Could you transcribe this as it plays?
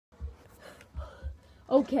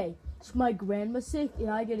Okay, it's my grandma's sick, and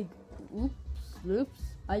I gotta. Oops.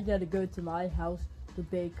 I gotta go to my house to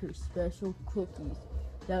bake her special cookies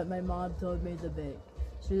that my mom told me to bake.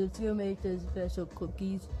 So let's go make those special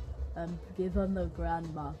cookies and give them to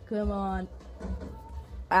grandma. Come on.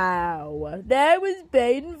 Ow, that was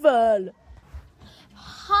painful.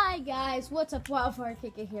 Hi guys, what's up? Wildfire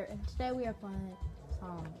Kicker here, and today we are playing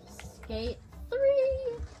Skate 3.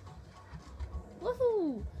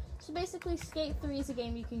 Woohoo! So basically, Skate 3 is a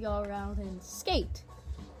game you can go around and skate.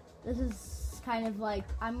 This is kind of like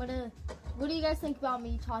what do you guys think about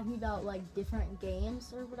me talking about like different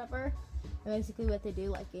games or whatever? And basically what they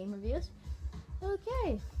do, like game reviews.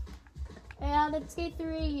 Okay. And in Skate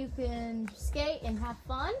 3, you can skate and have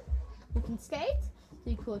fun. You can skate,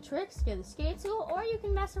 do cool tricks, get a skate tool, or you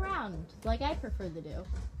can mess around, like I prefer to do.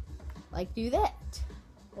 Like do that.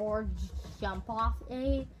 Or jump off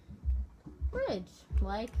a bridge,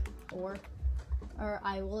 or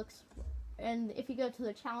I will and if you go to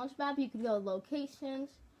the challenge map, you can go locations.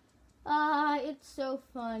 It's so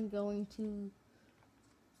fun going to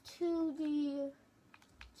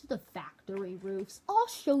the factory roofs. I'll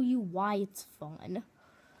show you why it's fun.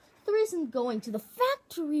 The reason going to the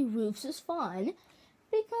factory roofs is fun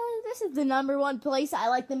because this is the #1 place I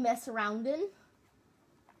like to mess around in.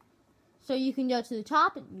 So you can go to the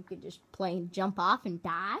top and you can just plain jump off and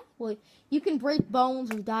die. Well, you can break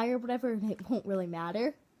bones or die or whatever, and it won't really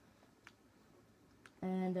matter.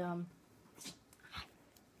 And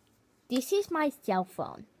this is my cell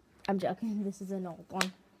phone. I'm joking. This is an old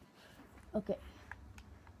one. Okay.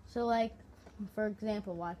 So like, for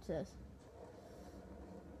example, watch this.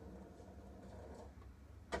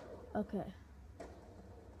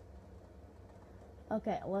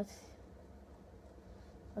 Okay, let's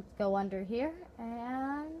go under here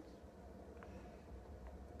and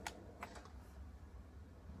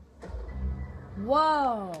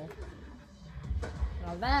whoa!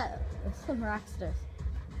 Now that's some rockstars.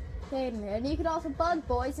 Okay, and you can also bug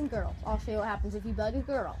boys and girls. I'll show you what happens if you bug a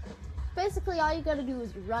girl. Basically, all you gotta do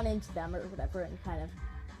is run into them or whatever and kind of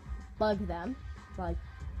bug them. Like,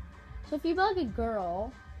 so if you bug a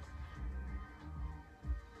girl.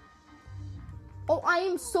 Oh, I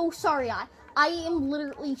am so sorry. I am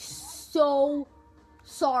literally so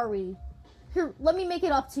sorry. Here, let me make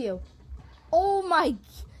it up to you. Oh my,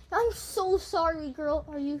 I'm so sorry, girl.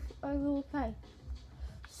 Are you okay?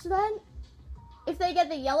 So then, if they get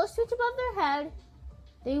the yellow switch above their head,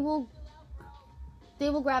 they will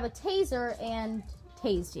grab a taser and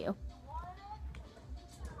tase you.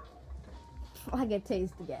 I get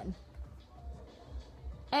tased again.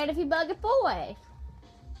 And if you bug a boy,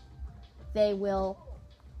 they will.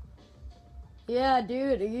 Yeah,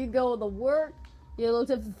 dude, you go to work. You look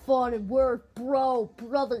at fun at work, bro.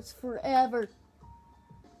 Brothers forever.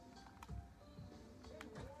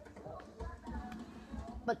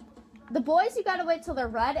 But the boys, you gotta wait till they're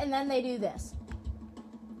red, and then they do this.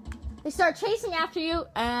 They start chasing after you,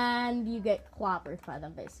 and you get clobbered by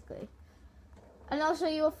them, basically. And I'll show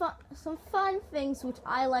you some fun things, which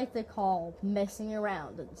I like to call messing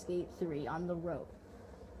around in Skate 3 on the road.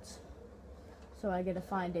 So I gotta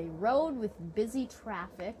find a road with busy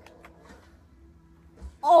traffic.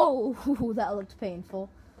 Oh, that looked painful.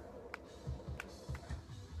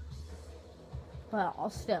 But I'll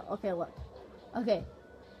still. Okay, look. Okay.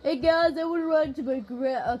 Hey guys, I wanna ride to my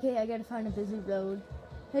Okay, I gotta find a busy road.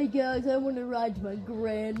 Hey guys, I wanna ride to my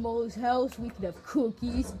grandma's house. We can have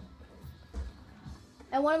cookies.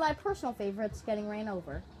 And one of my personal favorites, getting ran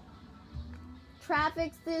over.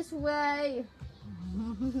 Traffic's this way.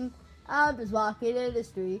 I'm just walking in the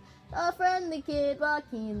street. A friendly kid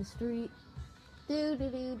walking in the street. Do.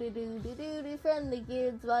 Friendly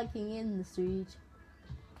kids walking in the street.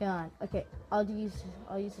 Come on. Okay, I'll use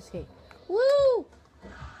escape. Woo!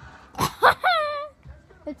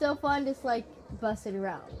 It's so fun just like busting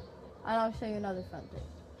around. And I'll show you another fun thing.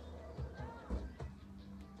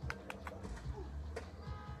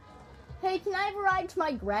 Hey, can I have a ride to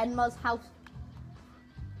my grandma's house?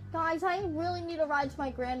 Guys, I really need a ride to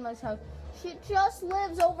my grandma's house. She just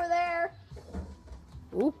lives over there.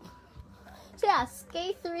 Oop. So yeah,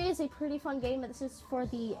 Skate 3 is a pretty fun game. This is for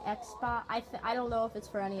the Xbox. I don't know if it's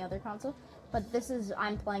for any other console, but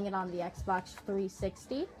I'm playing it on the Xbox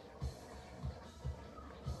 360.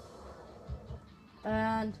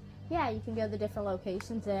 And yeah, you can go to different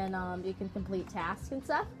locations and you can complete tasks and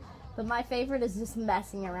stuff. But my favorite is just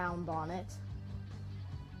messing around on it.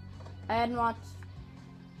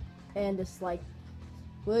 And just like,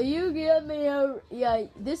 will you get me a... Yeah,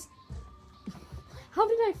 this... How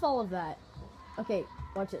did I follow that? Okay,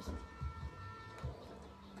 watch this.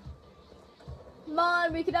 Come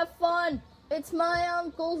on, we can have fun. It's my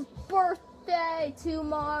uncle's birthday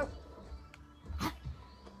tomorrow.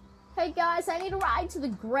 Hey guys, I need a ride to the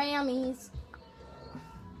Grammys.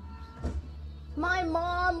 My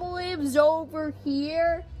mom lives over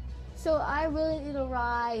here, so I really need a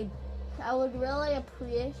ride. I would really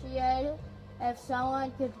appreciate it if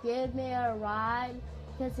someone could give me a ride,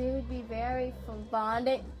 because it would be very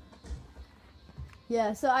bonding.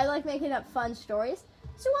 Yeah, so I like making up fun stories.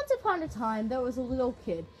 So once upon a time, there was a little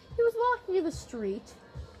kid. He was walking in the street.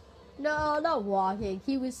 No, not walking.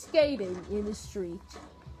 He was skating in the street.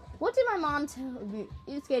 What did my mom tell me?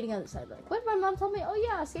 He was skating on the sidewalk. What did my mom tell me? Oh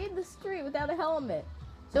yeah, skate in the street without a helmet.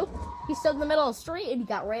 So he stood in the middle of the street and he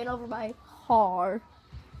got ran over by a car.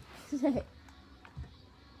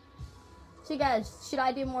 So guys, should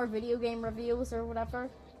I do more video game reviews or whatever?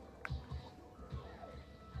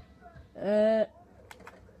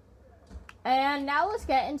 And now let's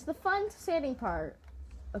get into the fun skating part.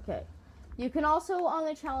 Okay. You can also, on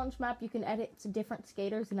the challenge map, you can edit to different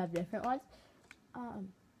skaters and have different ones.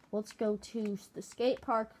 Let's go to the skate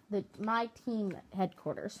park, my team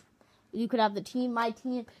headquarters. You could have the team. My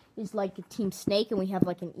team is like a team snake, and we have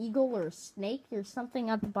like an eagle or a snake or something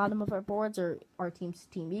at the bottom of our boards, or our team's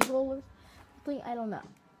team eagle or something. I don't know.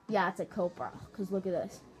 Yeah, it's a cobra, because look at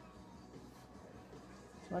this.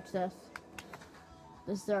 Watch this.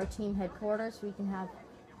 This is our team headquarters. We can have,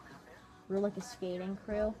 we're like a skating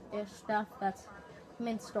crew-ish stuff. That's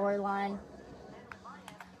main storyline.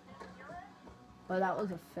 Oh, that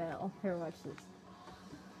was a fail. Here, watch this.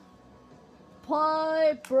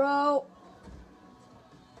 Play, bro.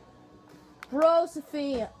 Bro,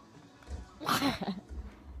 Sophia.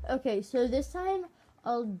 Okay, so this time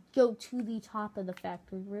I'll go to the top of the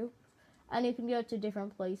factory roof. And you can go to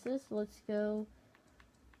different places. Let's go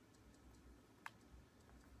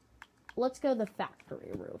the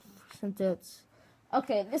factory roof. Since it's...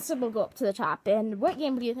 Okay, this one will go up to the top. And what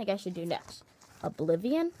game do you think I should do next?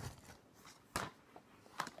 Oblivion?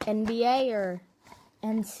 NBA or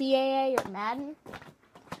NCAA or Madden?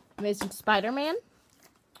 Amazing Spider-Man?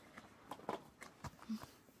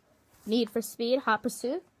 Need for Speed, Hot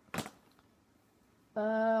Pursuit?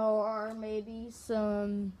 Or maybe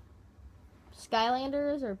some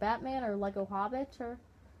Skylanders or Batman or Lego Hobbit or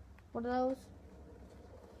one of those?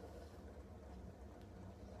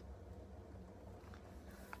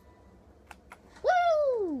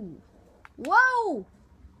 Woo! Whoa!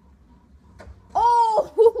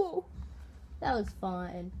 Oh! That was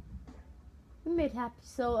fun. We made happy.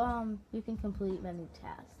 So, you can complete many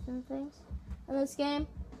tasks and things in this game.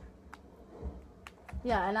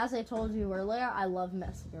 Yeah, and as I told you earlier, I love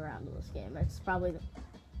messing around in this game. It's probably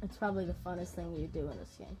the funnest thing you do in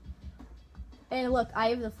this game. And look, I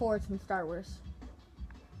have the Force from Star Wars.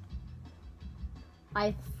 I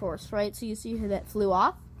have the Force, right? So you see how that flew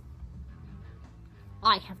off?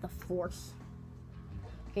 I have the Force.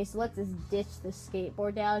 Okay, so let's just ditch the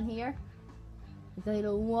skateboard down here. Because I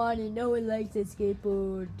don't want it. No one likes a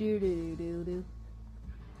skateboard. Do.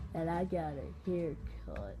 And I got a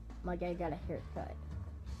haircut. Like, I got a haircut.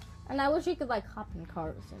 And I wish you could, like, hop in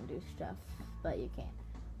cars and do stuff. But you can't.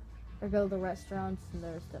 Or go to restaurants and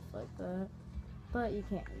there's stuff like that. But you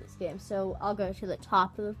can't in this game. So I'll go to the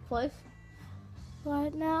top of the place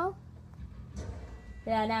right now.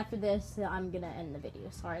 Yeah, and after this, I'm going to end the video.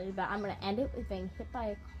 Sorry, but I'm going to end it with being hit by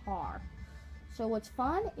a car. So what's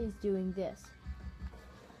fun is doing this.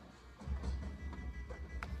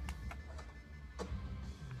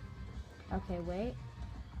 Okay, wait.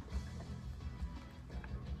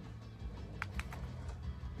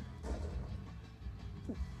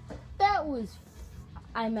 That was...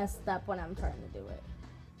 I messed up when I'm trying to do it.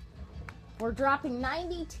 We're dropping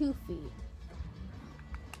 92 feet.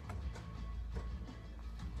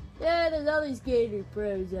 Yeah, there's all these skater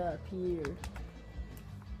pros up here.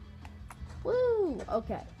 Woo!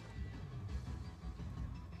 Okay.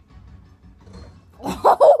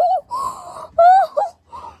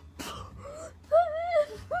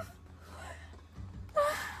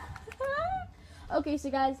 Okay,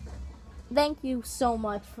 so guys, thank you so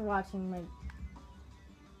much for watching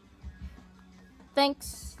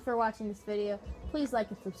Thanks for watching this video. Please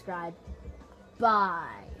like and subscribe.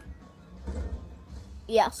 Bye.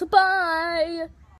 Yeah, so bye!